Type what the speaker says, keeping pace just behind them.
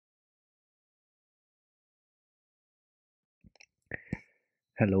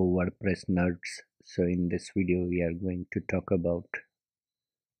Hello WordPress nerds. So in this video we are going to talk about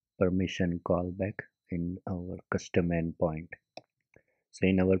permission callback in our custom endpoint. So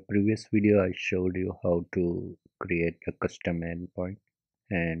in our previous video I showed you how to create a custom endpoint,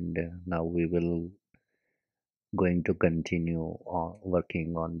 and now we will going to continue on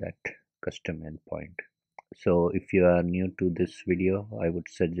working on that custom endpoint. So if you are new to this video, I would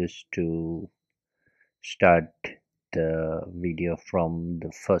suggest to start the video from the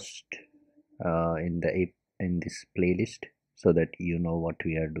first in this playlist, so that you know what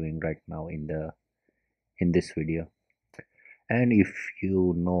we are doing right now in this video. And if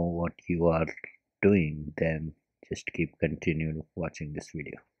you know what you are doing, then just keep continue watching this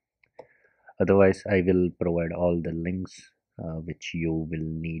video. Otherwise I will provide all the links which you will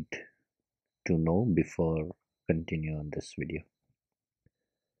need to know before continue on this video.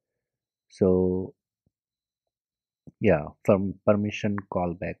 So yeah, from permission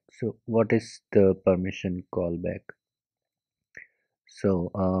callback. So what is the permission callback?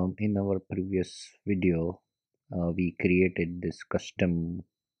 So in our previous video, we created this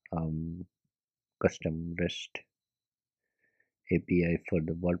um, custom REST API for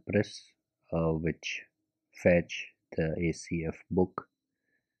the WordPress, which fetch the ACF book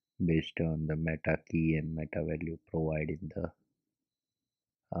based on the meta key and meta value provided in the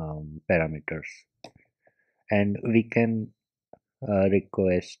parameters, and we can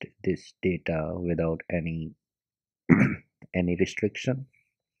request this data without any any restriction.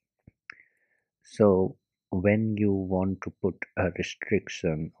 So when you want to put a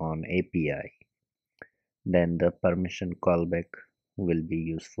restriction on API, then the permission callback will be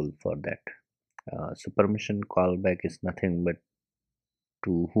useful for that. So permission callback is nothing but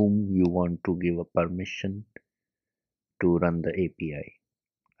to whom you want to give a permission to run the API.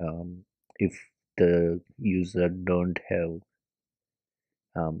 If the user doesn't have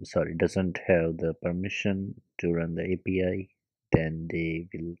the permission to run the API, then they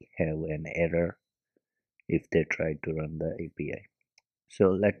will have an error if they try to run the API.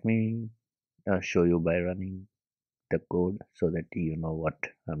 So let me show you by running the code so that you know what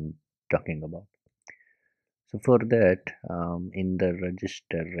I'm talking about. So for that, in the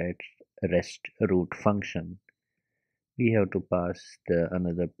register rest root function, we have to pass the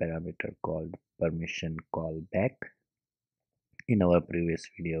another parameter called permission callback. In our previous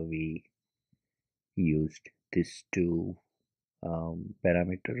video, we used these two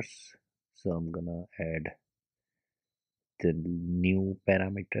parameters. So I'm gonna add the new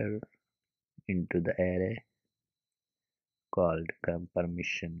parameter into the array called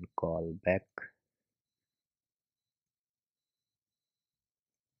permission callback.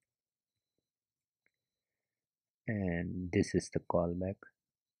 And this is the callback.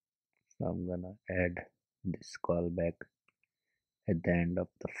 So I'm gonna add this callback at the end of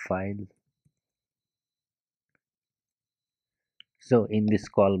the file. So in this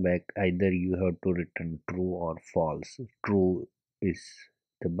callback, either you have to return true or false. True is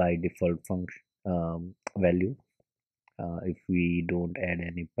the by default function value. If we don't add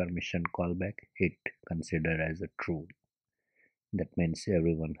any permission callback, it considered as a true. That means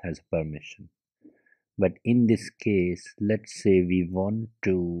everyone has permission. But in this case, let's say we want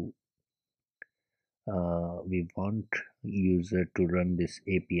user to run this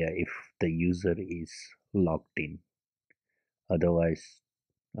API if the user is logged in. Otherwise,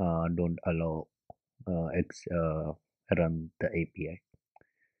 don't allow run the API.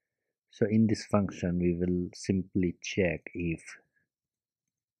 So in this function, we will simply check if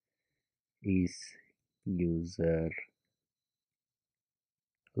is user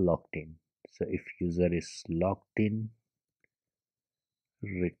logged in. So if user is logged in,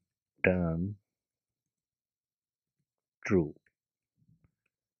 return true.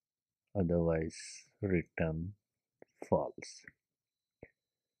 Otherwise, return false.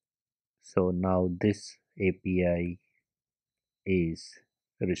 So now this API is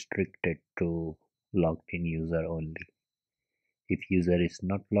restricted to logged in user only. If user is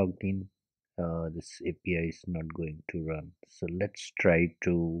not logged in, this API is not going to run. So let's try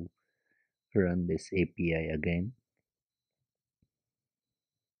to run this API again.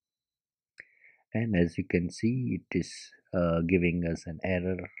 And as you can see, it is giving us an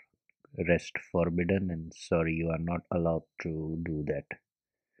error, rest forbidden, and sorry, you are not allowed to do that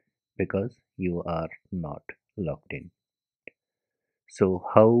because you are not logged in. So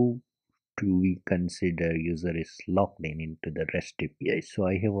how do we consider user is logged in into the REST API? So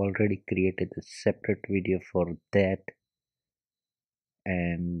I have already created a separate video for that,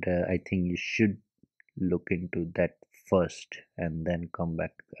 and I think you should look into that first and then come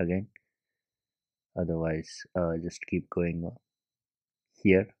back again. Otherwise, just keep going on.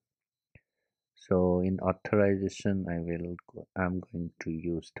 here. So in authorization, I'm going to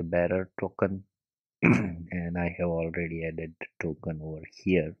use the bearer token, and I have already added the token over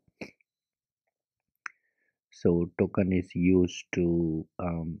here. So token is used to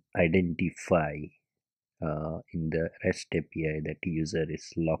identify in the REST API that user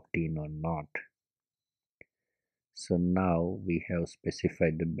is logged in or not. So now we have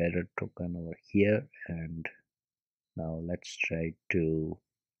specified the bearer token over here, and now let's try to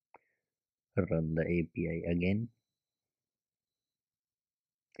run the API again,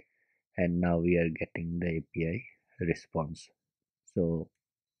 and now we are getting the API response. So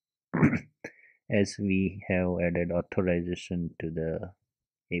as we have added authorization to the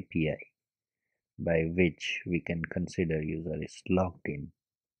API by which we can consider user is logged in,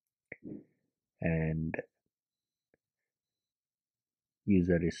 and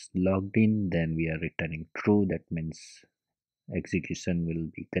user is logged in, then we are returning true. That means execution will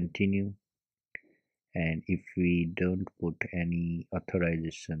be continue. And if we don't put any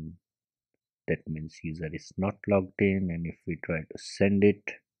authorization, that means user is not logged in. And if we try to send it,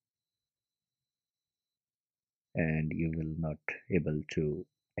 and you will not able to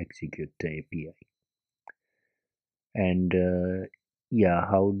execute the API. And yeah,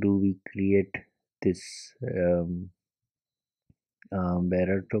 how do we create this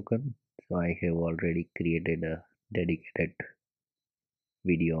bearer token? So I have already created a dedicated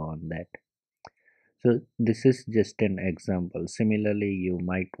video on that. So this is just an example. Similarly, you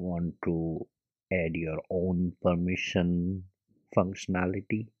might want to add your own permission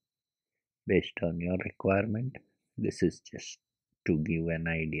functionality based on your requirement. This is just to give an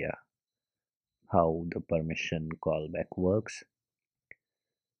idea how the permission callback works.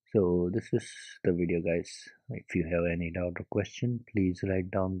 So this is the video, guys. If you have any doubt or question, please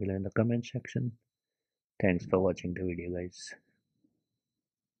write down below in the comment section. Thanks for watching the video, guys.